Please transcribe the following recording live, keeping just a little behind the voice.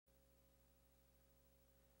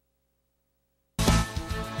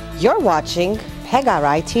You're watching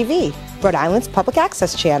PEGRI TV, Rhode Island's public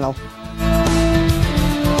access channel.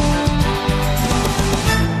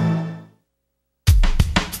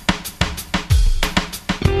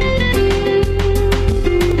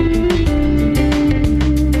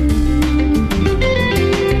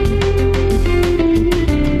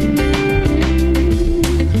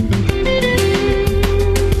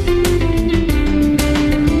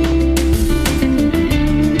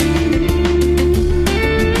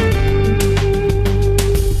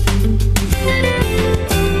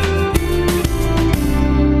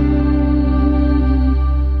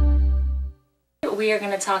 We are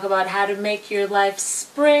going to talk about how to make your life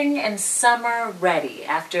spring and summer ready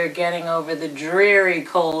after getting over the dreary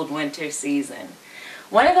cold winter season.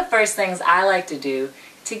 One of the first things I like to do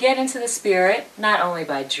to get into the spirit, not only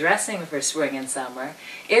by dressing for spring and summer,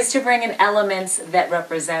 is to bring in elements that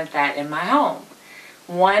represent that in my home.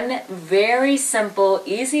 One very simple,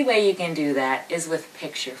 easy way you can do that is with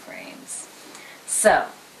picture frames. So,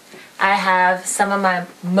 I have some of my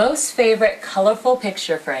most favorite colorful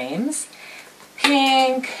picture frames.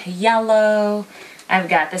 Pink, yellow, I've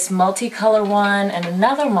got this multicolor one and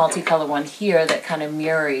another multicolor one here that kind of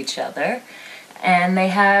mirror each other. And they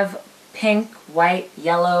have pink, white,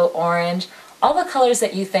 yellow, orange, all the colors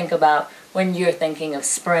that you think about when you're thinking of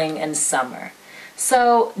spring and summer.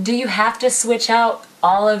 So, do you have to switch out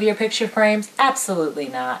all of your picture frames? Absolutely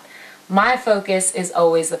not. My focus is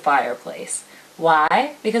always the fireplace.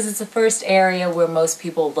 Why? Because it's the first area where most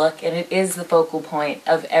people look and it is the focal point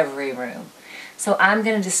of every room. So I'm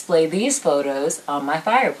going to display these photos on my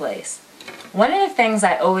fireplace. One of the things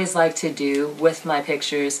I always like to do with my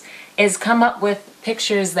pictures is come up with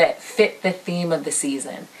pictures that fit the theme of the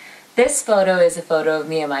season. This photo is a photo of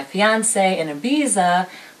me and my fiance in Ibiza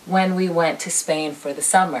when we went to Spain for the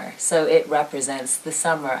summer. So it represents the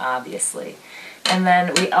summer, obviously. And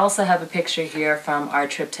then we also have a picture here from our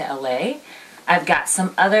trip to LA. I've got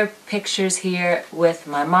some other pictures here with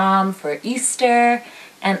my mom for Easter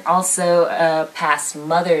and also past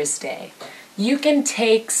Mother's Day. You can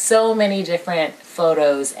take so many different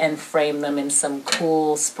photos and frame them in some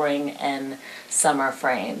cool spring and summer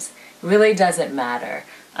frames. It really doesn't matter.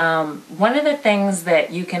 One of the things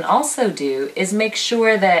that you can also do is make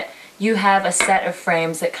sure that you have a set of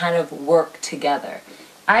frames that kind of work together.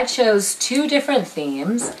 I chose two different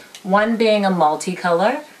themes, one being a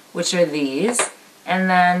multicolor, which are these, and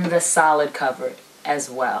then the solid cover as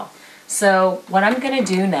well. So what I'm going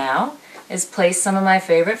to do now is place some of my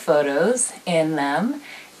favorite photos in them,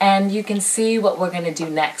 and you can see what we're going to do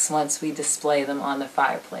next once we display them on the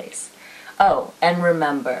fireplace. Oh, and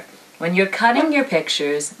remember, when you're cutting your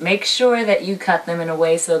pictures, make sure that you cut them in a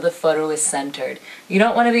way so the photo is centered. You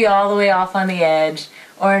don't want to be all the way off on the edge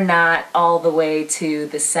or not all the way to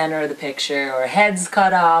the center of the picture or heads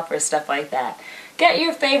cut off or stuff like that. Get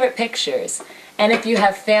your favorite pictures. And if you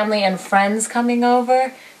have family and friends coming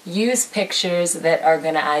over, use pictures that are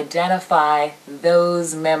going to identify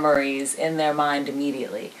those memories in their mind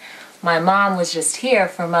immediately. My mom was just here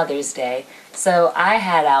for Mother's Day, so I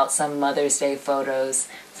had out some Mother's Day photos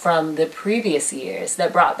from the previous years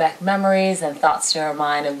that brought back memories and thoughts to her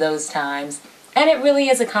mind of those times. And it really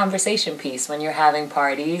is a conversation piece when you're having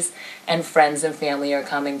parties and friends and family are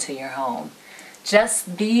coming to your home.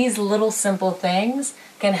 Just these little simple things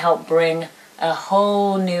can help bring a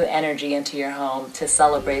whole new energy into your home to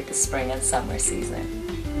celebrate the spring and summer season.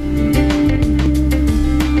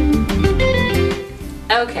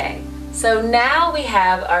 Okay, so now we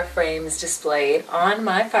have our frames displayed on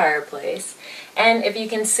my fireplace, and if you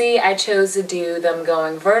can see, I chose to do them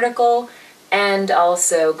going vertical and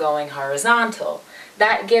also going horizontal.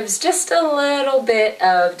 That gives just a little bit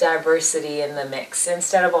of diversity in the mix.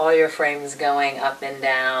 Instead of all your frames going up and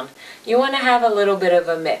down, you want to have a little bit of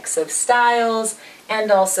a mix of styles and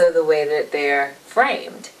also the way that they're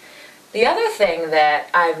framed. The other thing that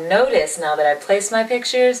I've noticed now that I've placed my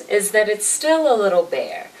pictures is that it's still a little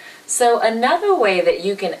bare. So another way that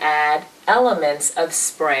you can add elements of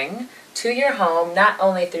spring to your home, not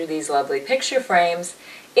only through these lovely picture frames,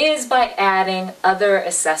 is by adding other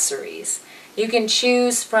accessories. You can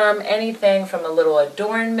choose from anything from a little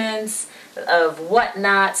adornments of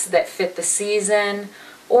whatnots that fit the season,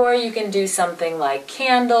 or you can do something like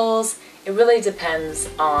candles. It really depends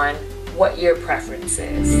on what your preference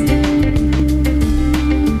is.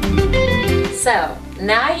 So,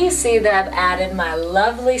 now you see that I've added my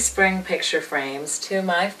lovely spring picture frames to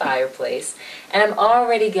my fireplace, and I'm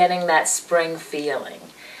already getting that spring feeling.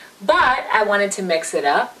 But I wanted to mix it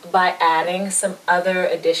up by adding some other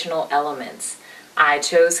additional elements. I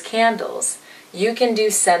chose candles. You can do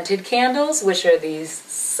scented candles, which are these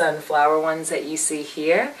sunflower ones that you see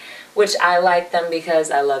here, which I like them because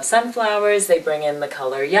I love sunflowers. They bring in the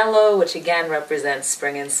color yellow, which again represents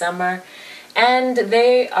spring and summer, and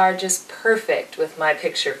they are just perfect with my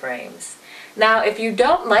picture frames. Now, if you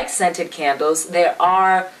don't like scented candles, there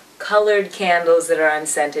are colored candles that are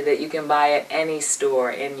unscented that you can buy at any store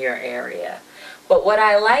in your area. But what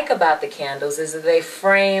I like about the candles is that they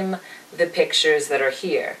frame the pictures that are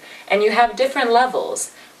here. And you have different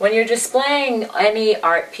levels. When you're displaying any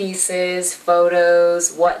art pieces,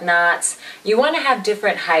 photos, whatnots, you want to have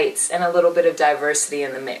different heights and a little bit of diversity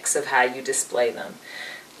in the mix of how you display them.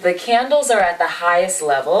 The candles are at the highest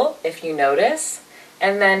level, if you notice.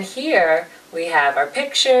 And then here we have our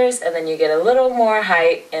pictures, and then you get a little more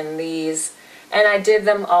height in these. And I did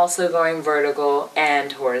them also going vertical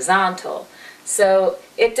and horizontal. So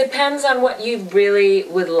it depends on what you really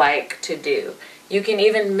would like to do. You can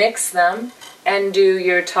even mix them and do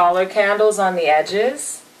your taller candles on the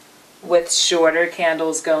edges with shorter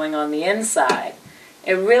candles going on the inside.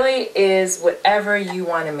 It really is whatever you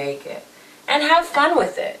want to make it. And have fun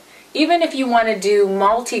with it. Even if you want to do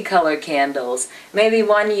multicolor candles, maybe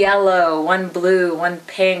one yellow, one blue, one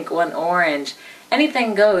pink, one orange,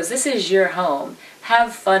 anything goes. This is your home.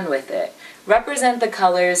 Have fun with it. Represent the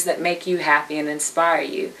colors that make you happy and inspire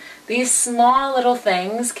you. These small little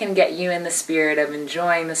things can get you in the spirit of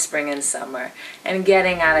enjoying the spring and summer and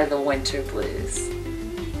getting out of the winter blues.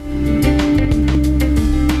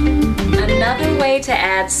 Another way to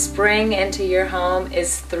add spring into your home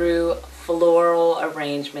is through floral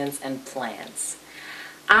arrangements and plants.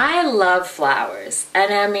 I love flowers,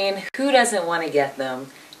 and I mean, who doesn't want to get them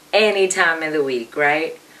any time of the week,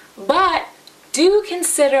 right? But do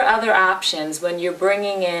consider other options when you're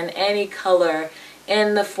bringing in any color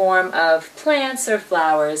in the form of plants or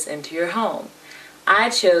flowers into your home. I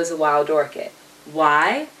chose a wild orchid.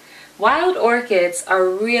 Why? Wild orchids are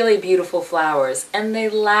really beautiful flowers, and they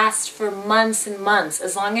last for months and months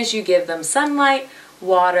as long as you give them sunlight,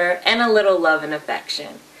 water, and a little love and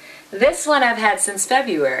affection. This one I've had since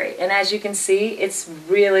February, and as you can see, it's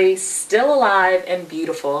really still alive and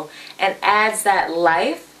beautiful and adds that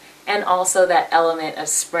life and also that element of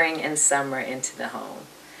spring and summer into the home.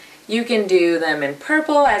 You can do them in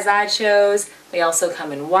purple, as I chose. They also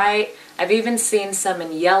come in white. I've even seen some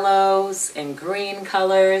in yellows and green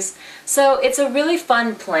colors. So it's a really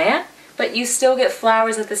fun plant, but you still get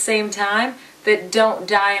flowers at the same time that don't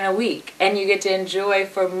die in a week, and you get to enjoy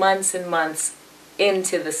for months and months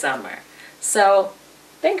into the summer. So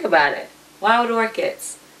think about it. Wild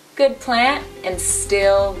orchids. Good plant and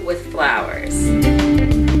still with flowers.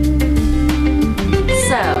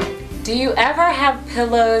 So, do you ever have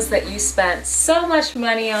pillows that you spent so much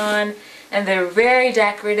money on and they're very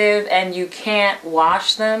decorative and you can't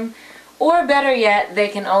wash them? Or better yet, they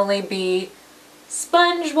can only be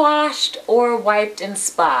sponge washed or wiped in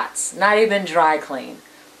spots, not even dry clean.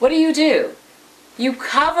 What do? You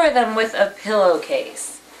cover them with a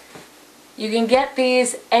pillowcase. You can get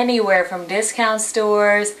these anywhere from discount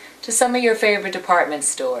stores to some of your favorite department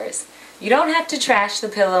stores. You don't have to trash the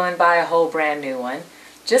pillow and buy a whole brand new one.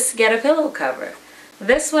 Just get a pillow cover.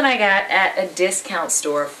 This one I got at a discount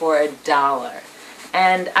store for $1.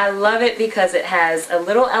 And I love it because it has a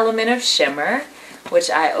little element of shimmer,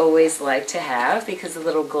 which I always like to have because a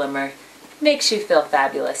little glimmer makes you feel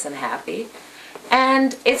fabulous and happy.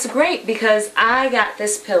 And it's great because I got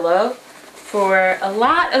this pillow for a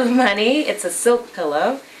lot of money. It's a silk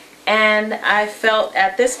pillow, and I felt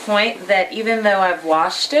at this point that even though I've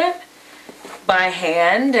washed it by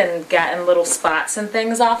hand and gotten little spots and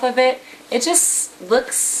things off of it, it just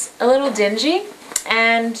looks a little dingy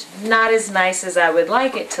and not as nice as I would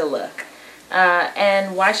like it to look.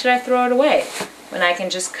 And why should I throw it away when I can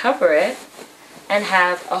just cover it and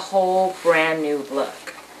have a whole brand new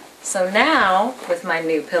look? So now, with my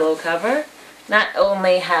new pillow cover, not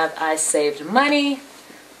only have I saved money,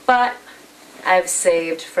 but I've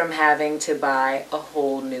saved from having to buy a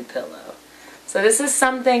whole new pillow. So this is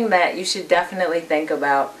something that you should definitely think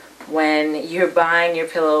about when you're buying your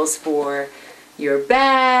pillows for your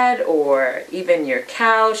bed or even your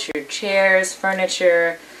couch, your chairs,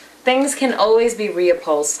 furniture. Things can always be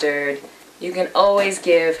reupholstered. You can always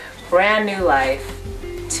give brand new life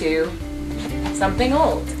to something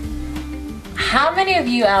old. How many of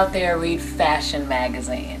you out there read fashion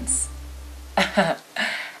magazines?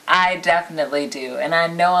 I definitely do, and I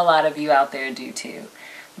know a lot of you out there do too.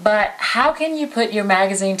 But how can you put your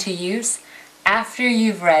magazine to use after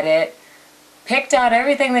you've read it, picked out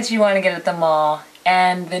everything that you want to get at the mall,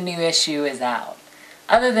 and the new issue is out?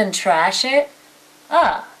 Other than trash it,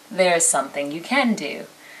 there's something you can do.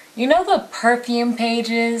 You know the perfume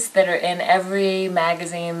pages that are in every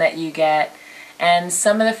magazine that you get? And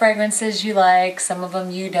some of the fragrances you like, some of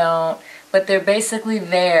them you don't, but they're basically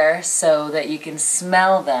there so that you can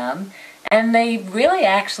smell them. And they really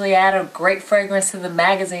actually add a great fragrance to the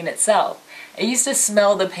magazine itself. I used to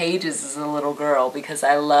smell the pages as a little girl because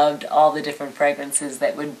I loved all the different fragrances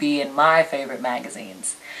that would be in my favorite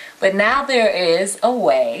magazines. But now there is a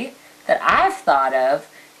way that I've thought of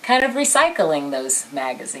kind of recycling those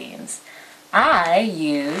magazines. I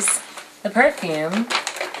use the perfume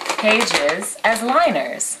pages as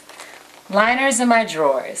liners. Liners in my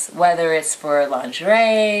drawers, whether it's for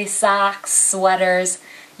lingerie, socks, sweaters.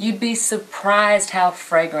 You'd be surprised how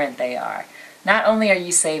fragrant they are. Not only are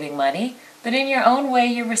you saving money, but in your own way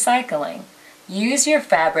you're recycling. Use your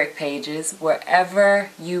fabric pages wherever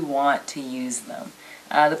you want to use them.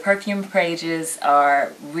 The perfume pages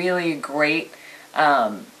are really great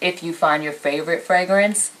if you find your favorite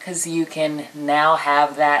fragrance, because you can now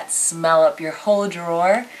have that smell up your whole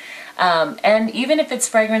drawer. And even if it's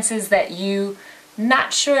fragrances that you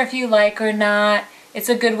not sure if you like or not, it's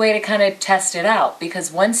a good way to kind of test it out,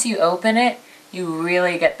 because once you open it, you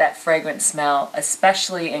really get that fragrant smell,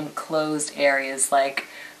 especially in closed areas like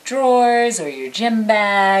drawers or your gym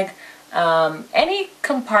bag, any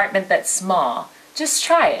compartment that's small. Just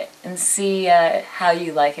try it and see how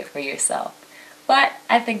you like it for yourself. But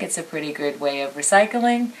I think it's a pretty good way of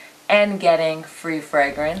recycling and getting free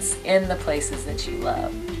fragrance in the places that you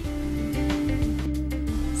love.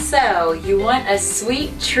 So you want a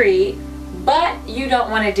sweet treat, but you don't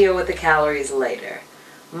want to deal with the calories later.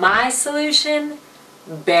 My solution?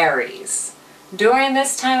 Berries. During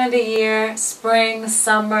this time of the year, spring,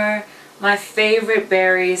 summer, my favorite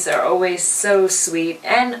berries are always so sweet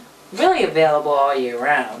and really available all year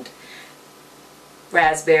round.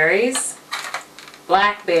 Raspberries,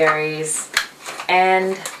 blackberries,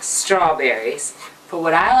 and strawberries for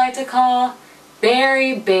what I like to call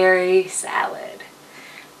berry salad.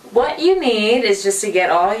 What you need is just to get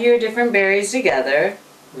all your different berries together.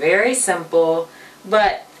 Very simple,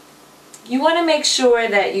 but you want to make sure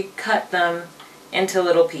that you cut them into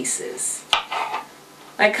little pieces.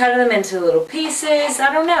 I cut them into little pieces.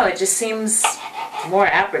 I don't know, it just seems more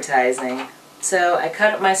appetizing. So I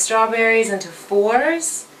cut up my strawberries into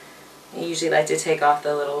 4s. I usually like to take off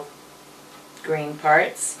the little green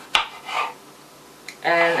parts.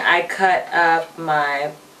 And I cut up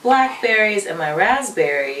my blackberries and my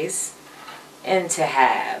raspberries into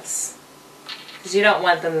halves, because you don't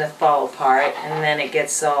want them to fall apart and then it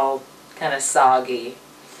gets all kind of soggy,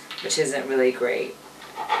 which isn't really great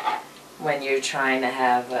when you're trying to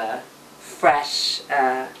have a fresh,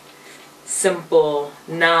 simple,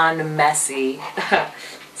 non-messy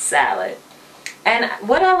salad. And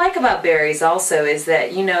what I like about berries also is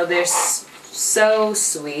that, you know, they're so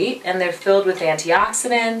sweet and they're filled with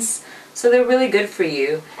antioxidants, so they're really good for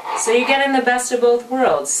you. So you're getting the best of both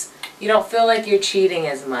worlds. You don't feel like you're cheating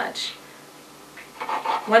as much.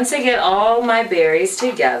 Once I get all my berries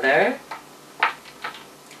together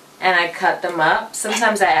and I cut them up,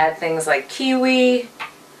 sometimes I add things like kiwi.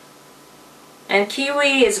 And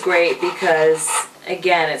kiwi is great because,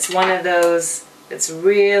 again, it's one of those that's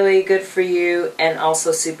really good for you and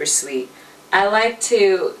also super sweet. I like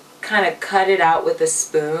to kind of cut it out with a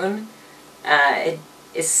spoon. It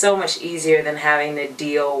is so much easier than having to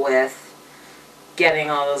deal with getting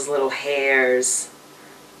all those little hairs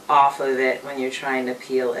off of it when you're trying to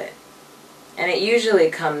peel it. And it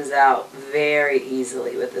usually comes out very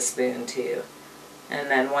easily with a spoon too.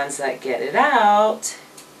 And then once I get it out,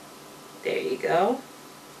 there you go.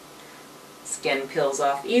 Skin peels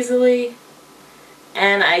off easily.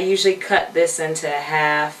 And I usually cut this into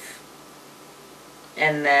half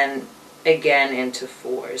and then again into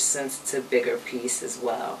 4s, since it's a bigger piece as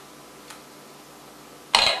well.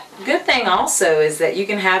 Good thing also is that you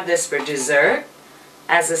can have this for dessert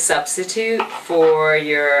as a substitute for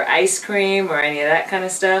your ice cream or any of that kind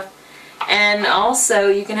of stuff. And also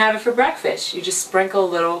you can have it for breakfast. You just sprinkle a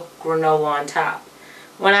little granola on top.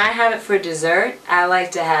 When I have it for dessert, I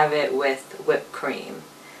like to have it with whipped cream.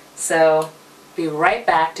 So be right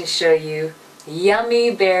back to show you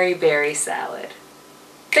yummy berry salad.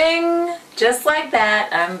 Bing! Just like that,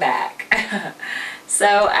 I'm back.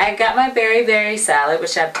 So I got my berry salad,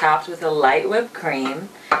 which I've topped with a light whipped cream.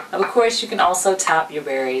 Of course, you can also top your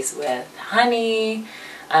berries with honey.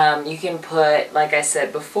 You can put, like I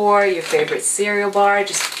said before, your favorite cereal bar.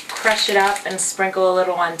 Just crush it up and sprinkle a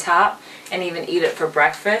little on top and even eat it for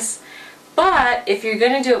breakfast. But if you're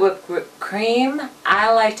going to do it with whipped cream,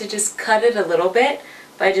 I like to just cut it a little bit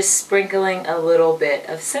by just sprinkling a little bit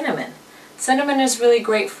of cinnamon. Cinnamon is really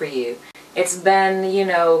great for you. It's been, you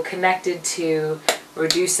know, connected to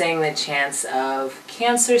reducing the chance of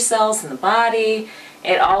cancer cells in the body.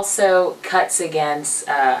 It also cuts against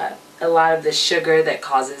a lot of the sugar that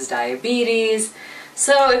causes diabetes.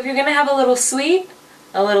 So if you're going to have a little sweet,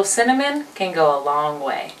 a little cinnamon can go a long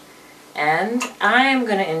way. And I'm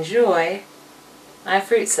going to enjoy my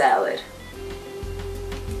fruit salad.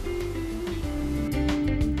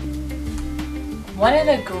 One of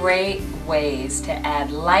the great ways to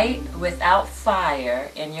add light without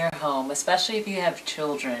fire in your home, especially if you have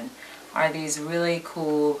children, are these really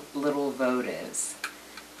cool little votives.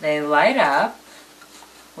 They light up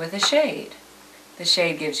with a shade. The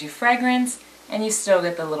shade gives you fragrance and you still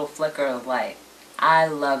get the little flicker of light. I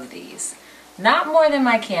love these. Not more than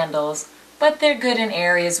my candles, but they're good in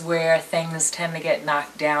areas where things tend to get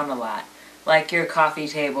knocked down a lot, like your coffee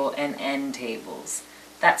table and end tables.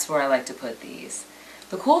 That's where I like to put these.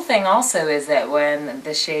 The cool thing also is that when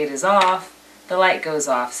the shade is off, the light goes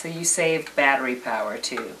off, so you save battery power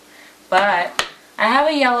too. But I have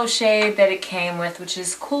a yellow shade that it came with, which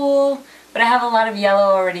is cool, but I have a lot of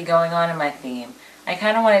yellow already going on in my theme. I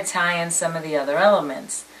kind of want to tie in some of the other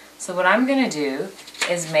elements. So what I'm going to do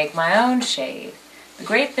is make my own shade. The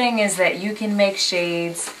great thing is that you can make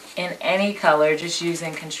shades in any color just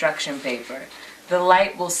using construction paper. The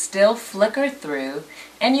light will still flicker through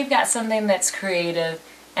and you've got something that's creative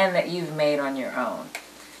and that you've made on your own.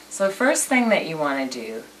 So the first thing that you want to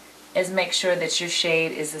do is make sure that your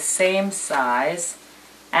shade is the same size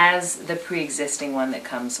as the pre-existing one that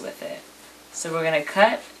comes with it. So we're going to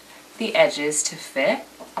cut the edges to fit.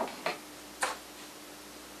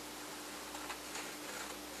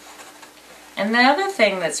 And the other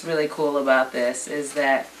thing that's really cool about this is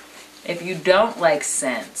that if you don't like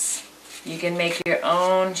scents, you can make your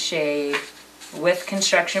own shade with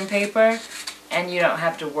construction paper and you don't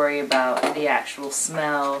have to worry about the actual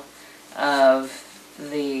smell of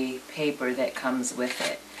the paper that comes with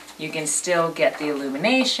it. You can still get the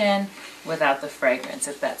illumination without the fragrance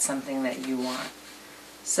if that's something that you want.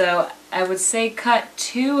 So I would say cut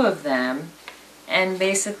 2 of them, and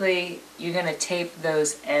basically you're going to tape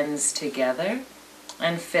those ends together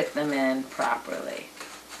and fit them in properly.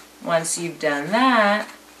 Once you've done that,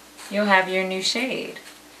 you'll have your new shade.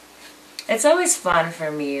 It's always fun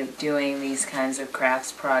for me doing these kinds of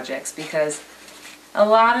crafts projects because a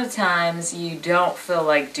lot of times you don't feel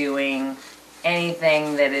like doing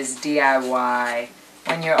anything that is DIY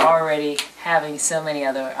when you're already having so many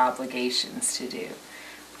other obligations to do.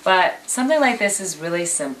 But something like this is really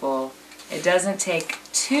simple. It doesn't take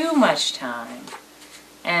too much time.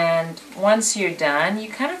 And once you're done, you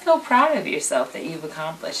kind of feel proud of yourself that you've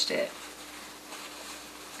accomplished it.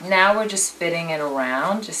 Now we're just fitting it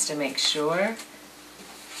around just to make sure.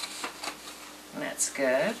 That's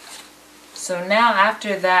good. So now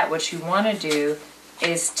after that, what you want to do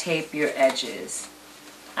is tape your edges.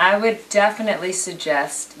 I would definitely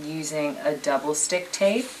suggest using a double stick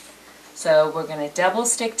tape. So we're going to double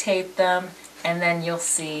stick tape them, and then you'll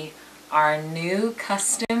see our new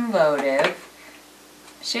custom votive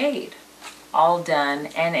shade, all done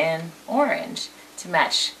and in orange to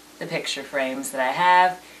match the picture frames that I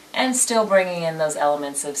have, and still bringing in those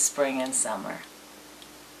elements of spring and summer.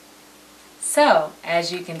 So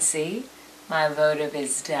as you can see, my votive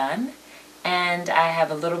is done, and I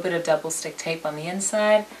have a little bit of double stick tape on the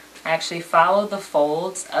inside. I actually followed the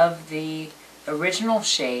folds of the original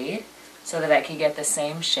shade so that I could get the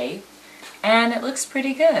same shape, and it looks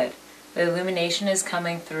pretty good. The illumination is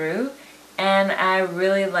coming through, and I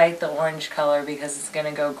really like the orange color because it's going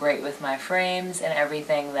to go great with my frames and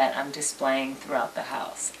everything that I'm displaying throughout the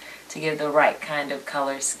house to give the right kind of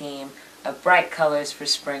color scheme of bright colors for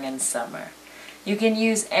spring and summer. You can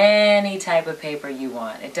use any type of paper you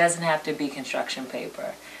want. It doesn't have to be construction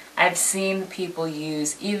paper. I've seen people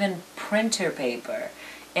use even printer paper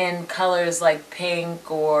in colors like pink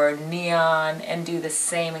or neon and do the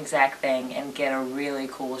same exact thing and get a really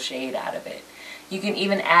cool shade out of it. You can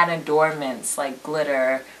even add adornments like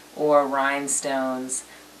glitter or rhinestones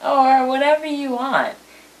or whatever you want.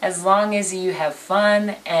 As long as you have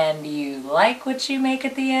fun and you like what you make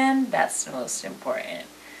at the end, that's the most important.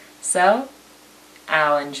 So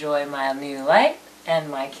I'll enjoy my new light and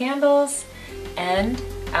my candles, and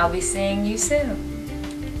I'll be seeing you soon.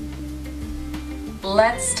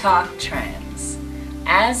 Let's talk trends.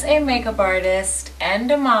 As a makeup artist and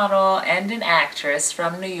a model and an actress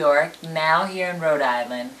from New York, now here in Rhode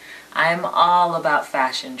Island, I'm all about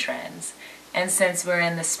fashion trends. And since we're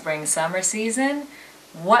in the spring-summer season,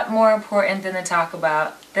 what more important than to talk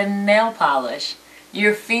about than nail polish?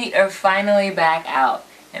 Your feet are finally back out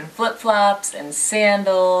in flip-flops and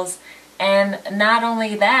sandals And not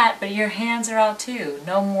only that, but your hands are out too.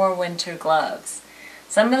 No more winter gloves.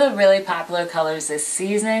 Some of the really popular colors this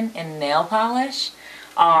season in nail polish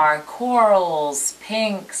are corals,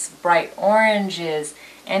 pinks, bright oranges,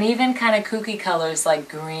 and even kind of kooky colors like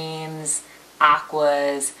greens,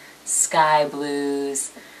 aquas, sky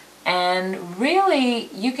blues. And really,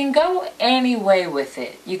 you can go any way with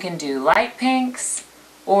it. You can do light pinks,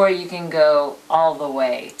 or you can go all the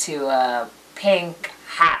way to a pink,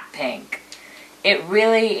 hot pink. It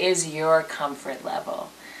really is your comfort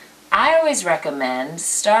level. I always recommend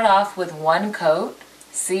start off with one coat,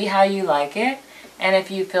 see how you like it, and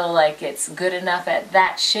if you feel like it's good enough at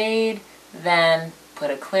that shade, then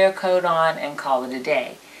put a clear coat on and call it a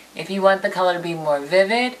day. If you want the color to be more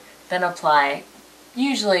vivid, then apply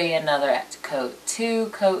usually another coat. 2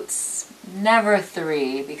 coats, never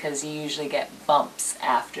 3, because you usually get bumps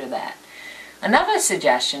after that. Another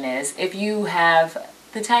suggestion is if you have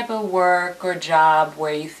the type of work or job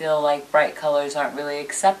where you feel like bright colors aren't really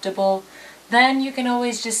acceptable, then you can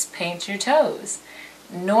always just paint your toes.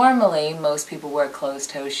 Normally, most people wear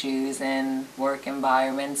closed-toe shoes in work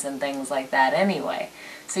environments and things like that anyway.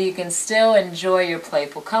 So you can still enjoy your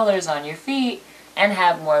playful colors on your feet and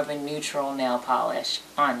have more of a neutral nail polish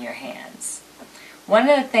on your hands. One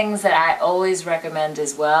of the things that I always recommend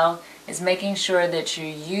as well is making sure that you're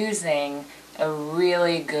using a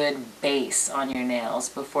really good base on your nails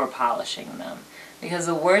before polishing them. Because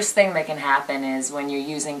the worst thing that can happen is when you're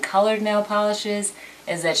using colored nail polishes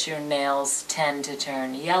is that your nails tend to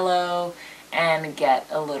turn yellow and get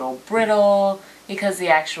a little brittle because the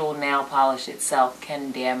actual nail polish itself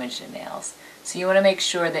can damage the nails. So you want to make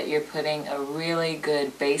sure that you're putting a really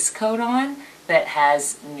good base coat on that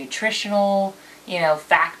has nutritional,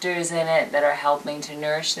 factors in it that are helping to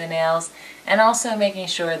nourish the nails, and also making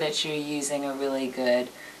sure that you're using a really good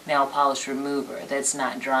nail polish remover that's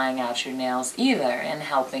not drying out your nails either and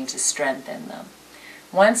helping to strengthen them.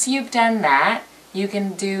 Once you've done that, you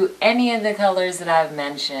can do any of the colors that I've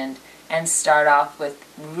mentioned and start off with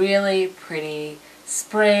really pretty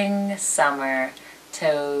spring, summer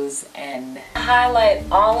toes and highlight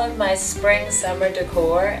all of my spring summer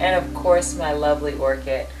decor and of course my lovely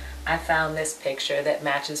orchid. I found this picture that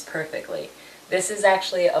matches perfectly. This is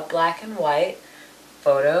actually a black and white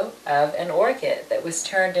photo of an orchid that was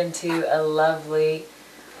turned into a lovely,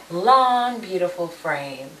 long, beautiful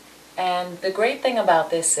frame. And the great thing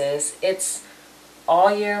about this is it's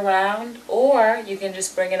all year round, or you can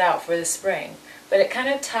just bring it out for the spring. But it kind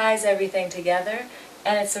of ties everything together,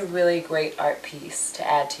 and it's a really great art piece to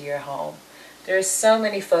add to your home. There's so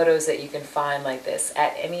many photos that you can find like this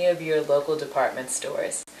at any of your local department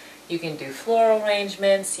stores. You can do floral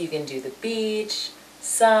arrangements, you can do the beach,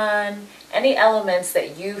 sun, any elements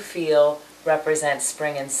that you feel represent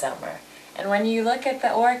spring and summer. And when you look at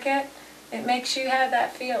the orchid, it makes you have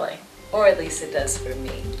that feeling, or at least it does for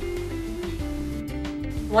me.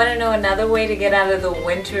 Want to know another way to get out of the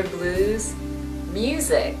winter blues?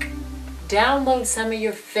 Music. Download some of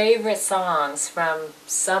your favorite songs from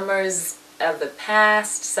summers of the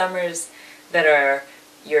past, summers that are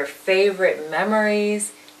your favorite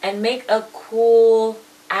memories, and make a cool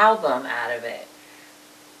album out of it.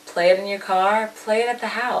 Play it in your car, play it at the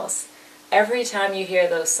house. Every time you hear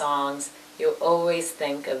those songs, you'll always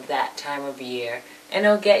think of that time of year, and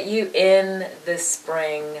it'll get you in the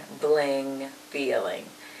spring bling feeling.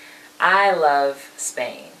 I love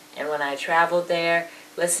Spain, and when I traveled there,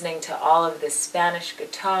 listening to all of the Spanish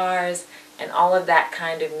guitars and all of that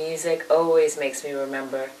kind of music always makes me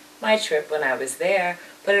remember my trip when I was there,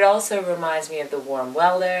 but it also reminds me of the warm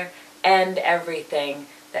weather and everything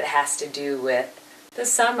that has to do with the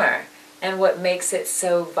summer and what makes it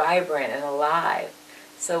so vibrant and alive.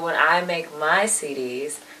 So when I make my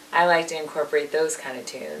CDs, I like to incorporate those kind of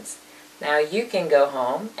tunes. Now you can go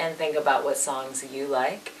home and think about what songs you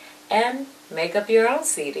like and make up your own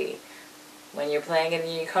CD. When you're playing it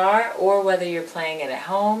in your car or whether you're playing it at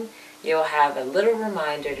home, you'll have a little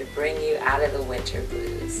reminder to bring you out of the winter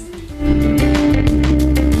blues.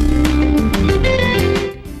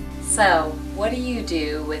 So, what do you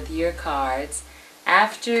do with your cards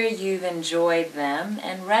after you've enjoyed them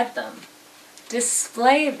and read them?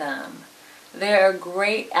 Display them. They're a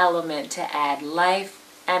great element to add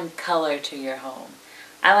life and color to your home.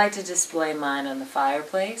 I like to display mine on the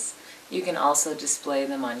fireplace. You can also display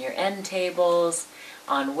them on your end tables,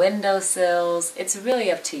 on windowsills. It's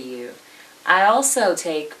really up to you. I also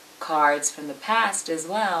take cards from the past as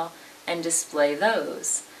well and display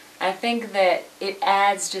those. I think that it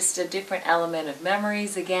adds just a different element of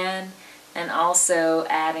memories again, and also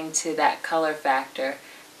adding to that color factor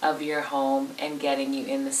of your home and getting you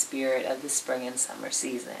in the spirit of the spring and summer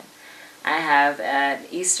season. I have an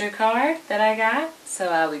Easter card that I got, so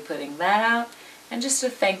I'll be putting that out, and just a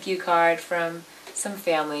thank you card from some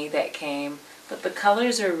family that came. But the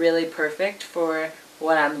colors are really perfect for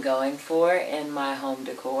what I'm going for in my home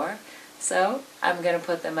decor. So I'm going to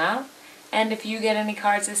put them out. And if you get any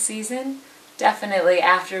cards this season, definitely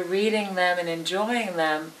after reading them and enjoying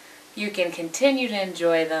them, you can continue to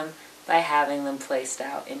enjoy them by having them placed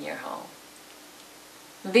out in your home.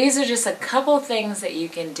 These are just a couple things that you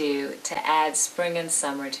can do to add spring and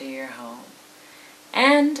summer to your home.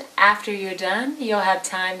 And after you're done, you'll have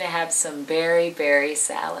time to have some berry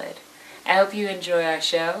salad. I hope you enjoy our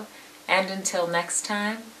show, and until next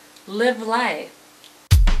time, live life.